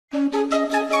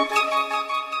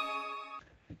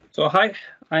So hi,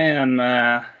 I am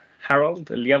Harald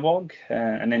Liavaag,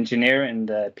 an engineer in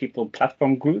the People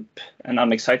Platform Group, and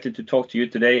I'm excited to talk to you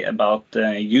today about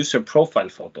user profile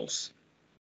photos.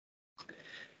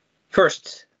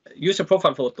 First, user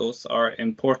profile photos are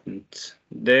important.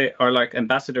 They are like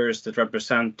ambassadors that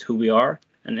represent who we are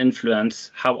and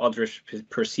influence how others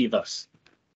perceive us.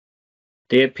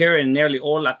 They appear in nearly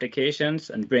all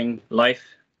applications and bring life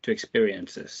to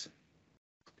experiences.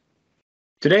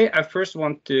 Today, I first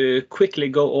want to quickly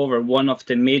go over one of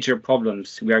the major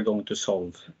problems we are going to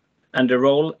solve, and the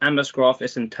role MS Graph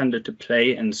is intended to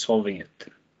play in solving it.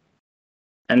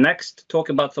 And next, talk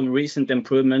about some recent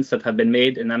improvements that have been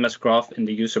made in MS Graph in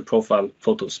the user profile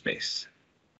photo space.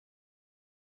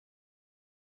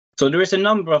 So there is a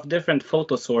number of different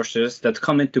photo sources that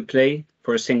come into play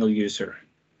for a single user.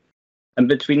 And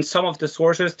between some of the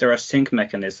sources, there are sync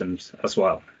mechanisms as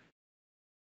well.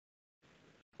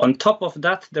 On top of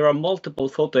that, there are multiple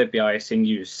photo APIs in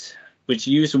use, which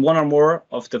use one or more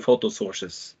of the photo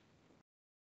sources.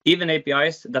 Even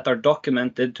APIs that are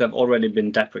documented to have already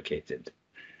been deprecated.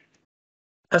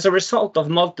 As a result of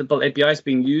multiple APIs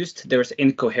being used, there is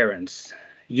incoherence.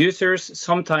 Users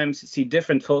sometimes see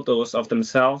different photos of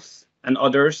themselves and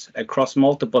others across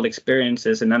multiple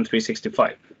experiences in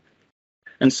M365,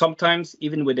 and sometimes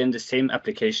even within the same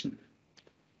application.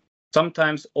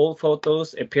 Sometimes old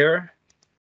photos appear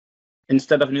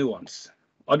instead of new ones.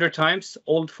 Other times,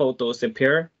 old photos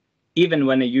appear even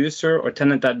when a user or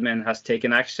tenant admin has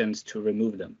taken actions to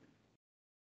remove them.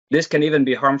 This can even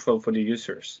be harmful for the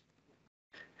users.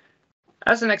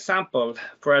 As an example,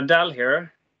 for Adele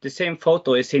here, the same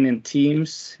photo is seen in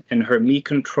Teams, in her Me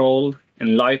Control,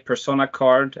 in Live Persona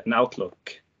Card, and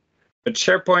Outlook. But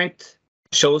SharePoint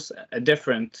shows a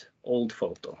different old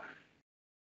photo.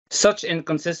 Such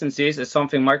inconsistencies is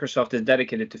something Microsoft is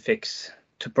dedicated to fix,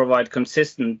 to provide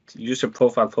consistent user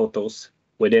profile photos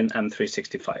within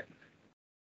M365.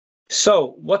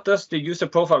 So, what does the user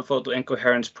profile photo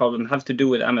incoherence problem have to do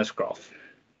with MS Graph?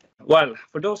 Well,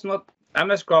 for those not,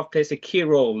 MS Graph plays a key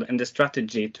role in the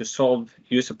strategy to solve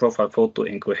user profile photo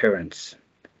incoherence.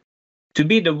 To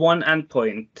be the one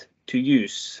endpoint to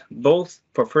use, both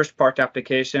for first-party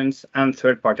applications and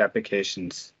third-party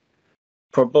applications,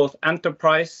 for both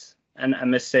enterprise and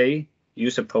MSA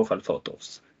user profile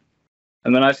photos.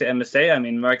 And when I say MSA, I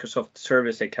mean Microsoft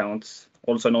Service Accounts,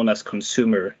 also known as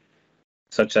consumer,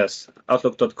 such as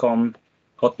Outlook.com,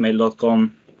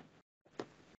 Hotmail.com.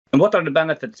 And what are the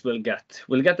benefits we'll get?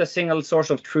 We'll get a single source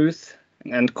of truth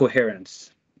and coherence.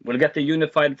 We'll get a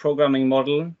unified programming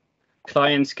model.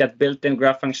 Clients get built-in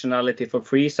graph functionality for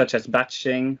free, such as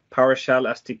batching, PowerShell,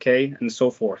 SDK, and so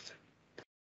forth.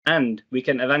 And we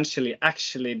can eventually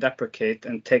actually deprecate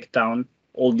and take down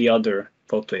all the other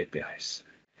photo APIs.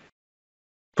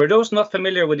 For those not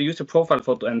familiar with the user profile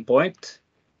photo endpoint,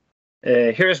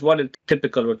 here's what a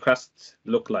typical request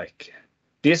look like.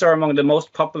 These are among the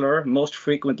most popular, most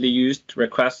frequently used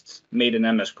requests made in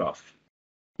MS Graph.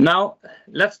 Now,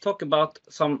 let's talk about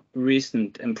some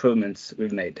recent improvements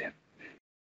we've made.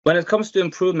 When it comes to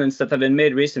improvements that have been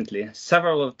made recently,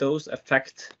 several of those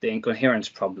affect the incoherence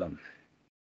problem.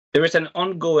 There is an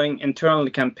ongoing internal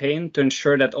campaign to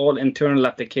ensure that all internal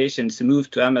applications move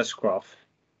to MS Graph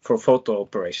for photo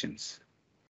operations.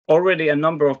 Already a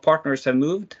number of partners have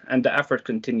moved and the effort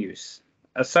continues.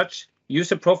 As such,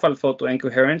 user profile photo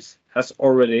incoherence has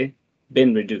already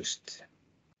been reduced.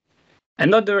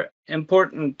 Another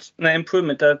important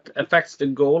improvement that affects the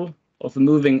goal of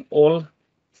moving all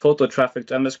photo traffic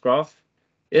to MS Graph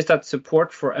is that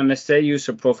support for MSA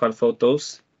user profile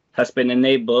photos has been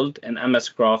enabled in MS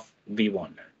Graph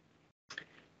v1.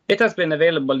 It has been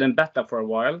available in beta for a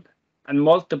while, and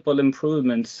multiple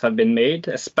improvements have been made,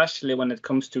 especially when it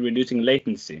comes to reducing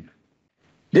latency.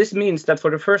 This means that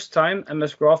for the first time,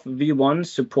 MS Graph v1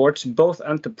 supports both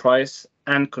enterprise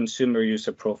and consumer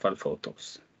user profile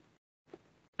photos.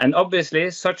 And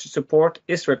obviously, such support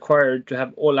is required to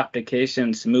have all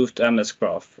applications move to MS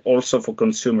Graph, also for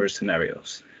consumer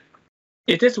scenarios.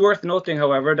 It is worth noting,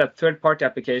 however, that third-party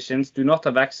applications do not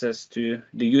have access to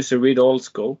the user read-all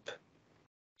scope.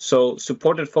 So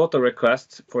supported photo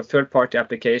requests for third-party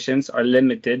applications are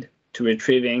limited to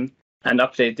retrieving and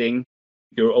updating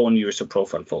your own user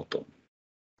profile photo.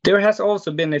 There has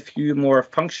also been a few more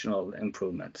functional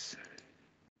improvements.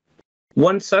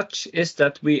 One such is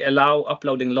that we allow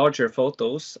uploading larger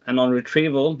photos, and on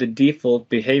retrieval, the default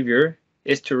behavior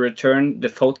is to return the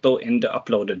photo in the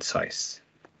uploaded size.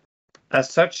 As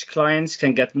such, clients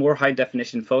can get more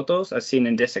high-definition photos, as seen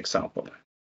in this example,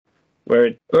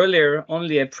 where earlier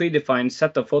only a predefined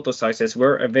set of photo sizes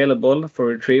were available for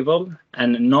retrieval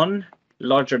and none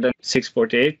larger than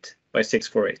 648 by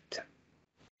 648.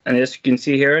 And as you can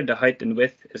see here, the height and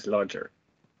width is larger.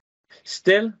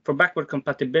 Still, for backward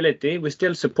compatibility, we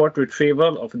still support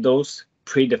retrieval of those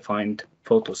predefined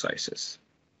photo sizes.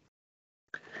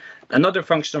 Another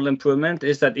functional improvement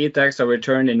is that eTags are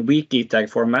returned in weak eTag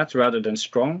format rather than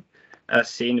strong, as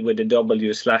seen with the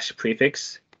W/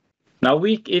 prefix. Now,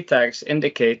 weak eTags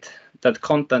indicate that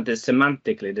content is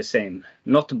semantically the same,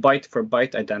 not byte for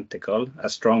byte identical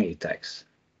as strong eTags.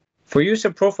 For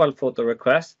user profile photo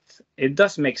requests, it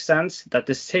does make sense that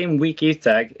the same weak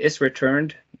eTag is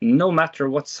returned no matter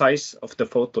what size of the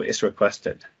photo is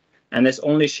requested, and is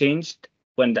only changed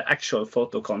when the actual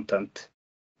photo content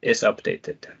is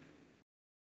updated.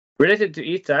 Related to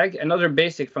eTag, another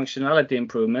basic functionality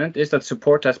improvement is that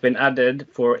support has been added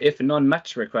for if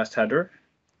non-match request header.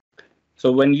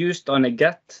 So when used on a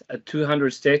get, a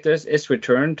 200 status is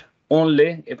returned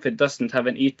only if it doesn't have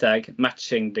an eTag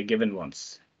matching the given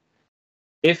ones.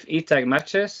 If eTag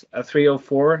matches, a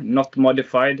 304 not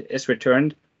modified is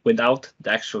returned without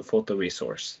the actual photo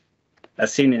resource,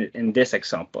 as seen in this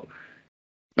example.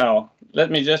 Now,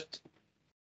 let me just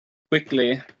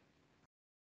quickly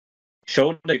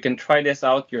show that you can try this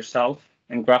out yourself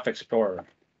in Graph Explorer.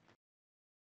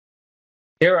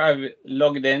 Here I've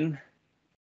logged in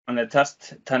on a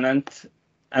test tenant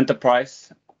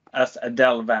enterprise as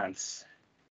Adele Vance.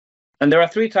 And there are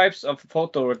three types of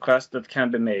photo requests that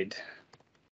can be made.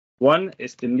 One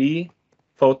is the me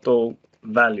photo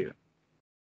value.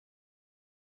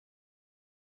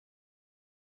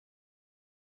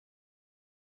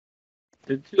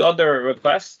 The two other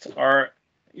requests are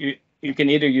you can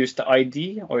either use the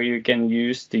ID or you can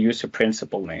use the user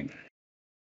principal name.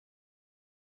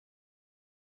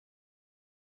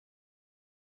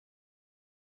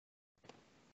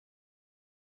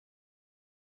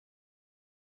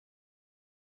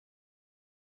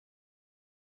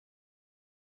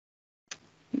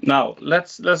 Now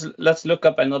let's look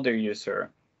up another user.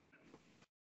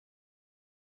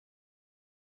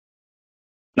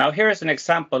 Now here is an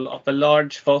example of a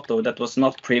large photo that was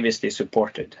not previously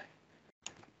supported.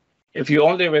 If you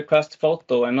only request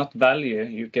photo and not value,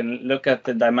 you can look at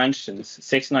the dimensions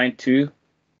 692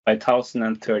 by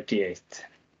 1038.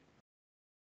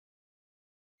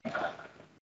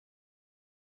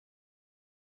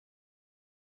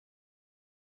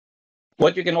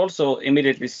 What you can also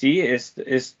immediately see is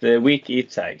the weak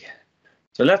eTag.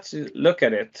 So let's look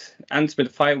at it. Ends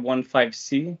with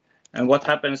 515C. And what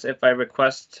happens if I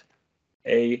request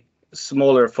a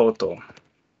smaller photo?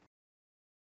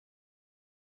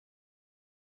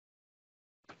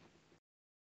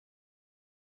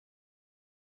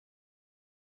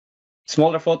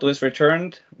 Smaller photo is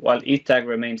returned while eTag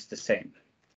remains the same.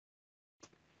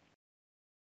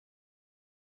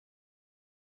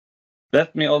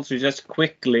 Let me also just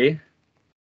quickly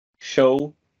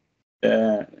show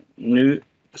the new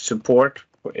support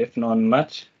for if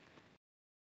non-match.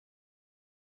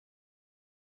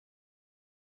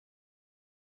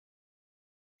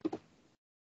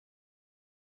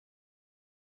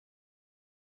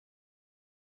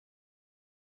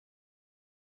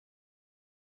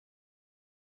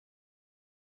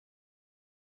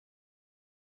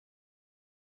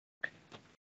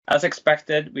 As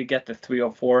expected, we get the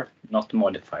 304 not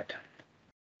modified.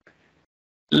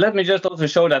 Let me just also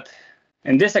show that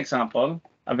in this example,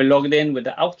 I've logged in with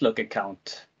the Outlook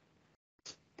account.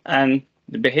 And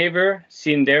the behavior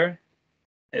seen there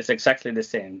is exactly the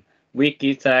same. Weak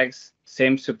eTags,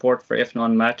 same support for if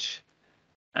non-match.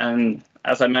 And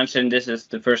as I mentioned, this is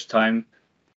the first time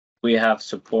we have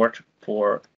support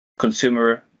for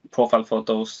consumer profile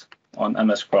photos on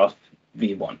MS Graph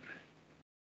v1.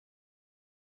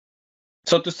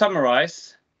 So to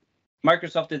summarize,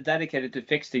 Microsoft is dedicated to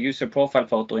fix the user profile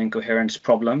photo incoherence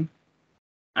problem,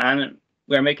 and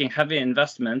we're making heavy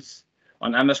investments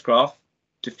on MS Graph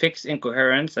to fix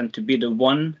incoherence and to be the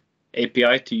one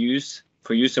API to use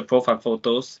for user profile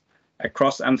photos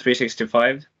across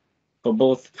M365 for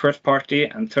both first-party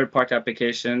and third-party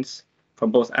applications for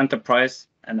both enterprise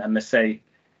and MSA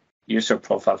user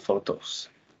profile photos.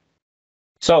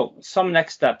 So some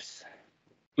next steps.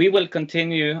 We will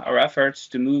continue our efforts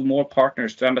to move more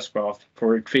partners to MS Graph for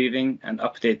retrieving and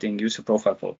updating user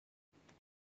profile photos.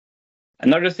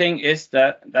 Another thing is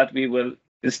that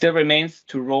it still remains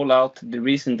to roll out the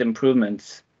recent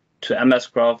improvements to MS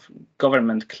Graph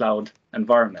government cloud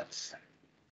environments.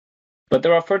 But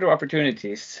there are further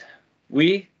opportunities.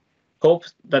 We hope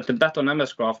that the bet on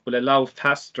MS Graph will allow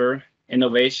faster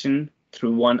innovation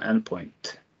through one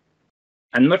endpoint,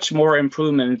 and much more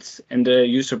improvements in the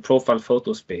user profile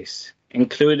photo space,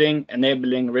 including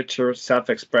enabling richer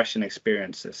self-expression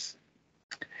experiences.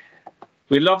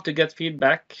 We love to get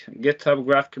feedback. GitHub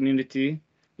Graph community.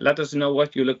 Let us know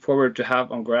what you look forward to have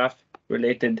on Graph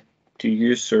related to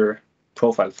user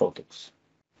profile photos.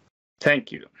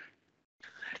 Thank you.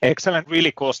 Excellent,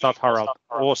 really cool stuff, Harald.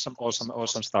 Awesome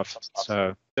stuff.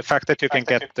 So the fact that you can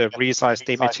get the resized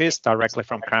images directly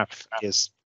from Graph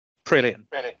is brilliant.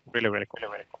 Really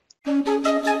cool.